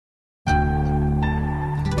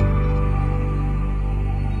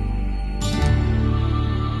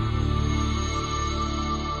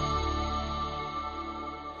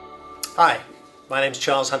Hi, my name's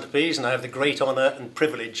Charles Hunter-Pease and I have the great honour and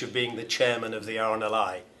privilege of being the chairman of the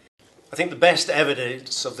RNLI. I think the best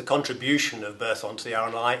evidence of the contribution of Berthon to the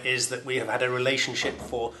RNLI is that we have had a relationship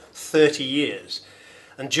for 30 years.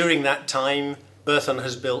 And during that time, Berthon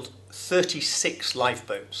has built 36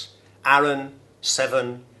 lifeboats, Arun,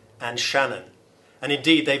 Severn and Shannon. And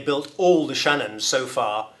indeed, they've built all the Shannons so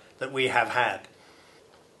far that we have had.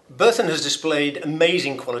 Berthon has displayed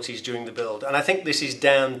amazing qualities during the build, and I think this is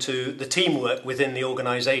down to the teamwork within the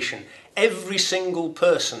organisation. Every single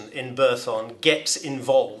person in Berthon gets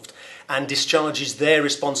involved and discharges their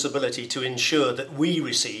responsibility to ensure that we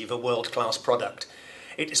receive a world-class product.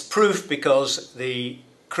 It is proof because the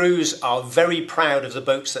crews are very proud of the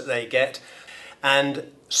boats that they get,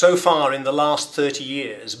 and so far in the last 30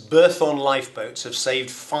 years, Berthon lifeboats have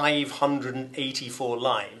saved 584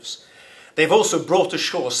 lives. They've also brought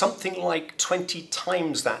ashore something like 20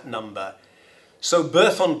 times that number. So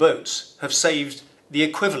Berthon boats have saved the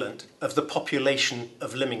equivalent of the population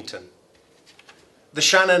of Lymington. The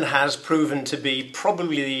Shannon has proven to be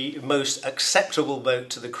probably the most acceptable boat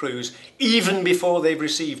to the crews even before they've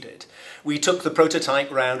received it. We took the prototype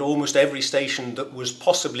round almost every station that was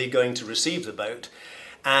possibly going to receive the boat,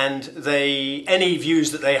 and any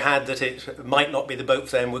views that they had that it might not be the boat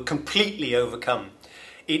for them were completely overcome.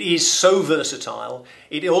 It is so versatile.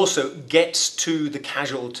 It also gets to the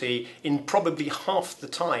casualty in probably half the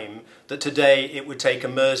time that today it would take a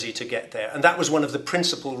Mersey to get there. And that was one of the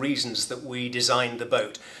principal reasons that we designed the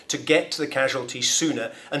boat, to get to the casualty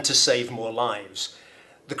sooner and to save more lives.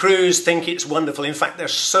 The crews think it's wonderful. In fact, they're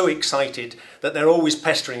so excited that they're always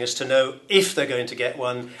pestering us to know if they're going to get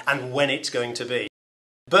one and when it's going to be.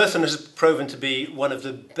 Berthon has proven to be one of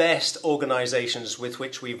the best organisations with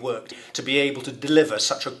which we've worked to be able to deliver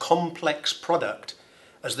such a complex product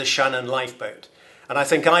as the Shannon lifeboat. And I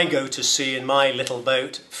think I go to sea in my little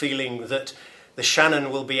boat feeling that the Shannon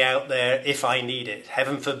will be out there if I need it.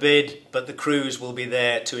 Heaven forbid, but the crews will be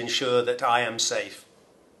there to ensure that I am safe.